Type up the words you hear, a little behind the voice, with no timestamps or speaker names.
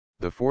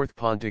The fourth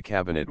Ponta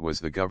cabinet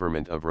was the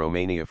government of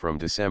Romania from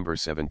December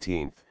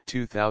 17,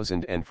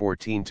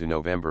 2014 to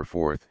November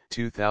 4,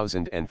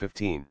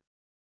 2015.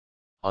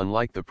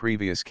 Unlike the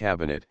previous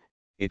cabinet,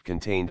 it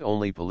contained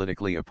only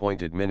politically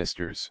appointed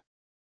ministers.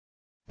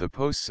 The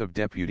posts of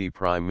Deputy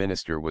Prime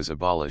Minister was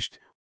abolished,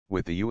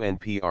 with the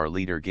UNPR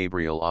leader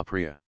Gabriel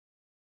Oprea.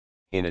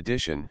 In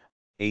addition,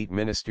 8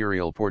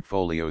 ministerial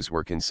portfolios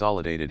were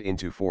consolidated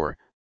into 4,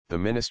 the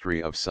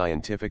Ministry of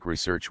Scientific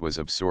Research was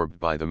absorbed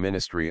by the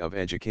Ministry of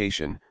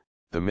Education,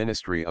 the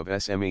Ministry of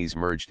SMEs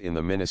merged in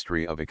the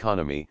Ministry of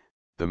Economy,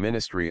 the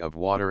Ministry of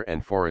Water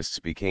and Forests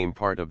became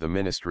part of the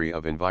Ministry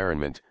of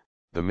Environment,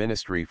 the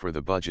Ministry for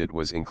the Budget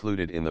was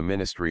included in the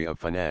Ministry of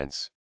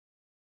Finance.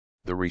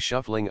 The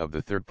reshuffling of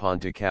the third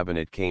Ponta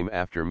cabinet came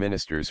after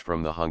ministers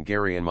from the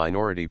Hungarian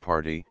minority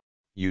party,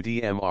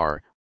 UDMR,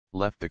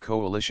 left the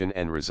coalition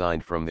and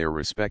resigned from their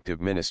respective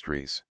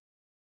ministries.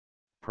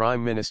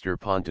 Prime Minister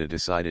Ponta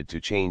decided to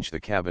change the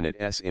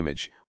cabinet's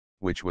image,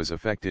 which was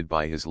affected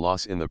by his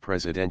loss in the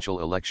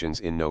presidential elections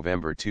in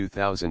November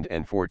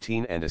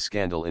 2014 and a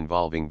scandal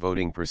involving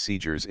voting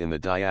procedures in the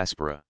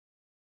diaspora.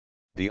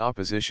 The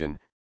opposition,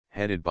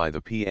 headed by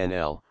the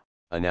PNL,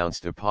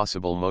 announced a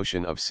possible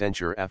motion of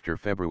censure after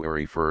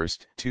February 1,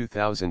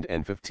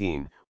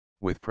 2015,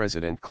 with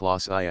President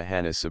Klaus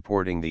Iohannis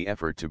supporting the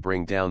effort to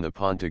bring down the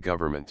Ponta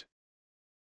government.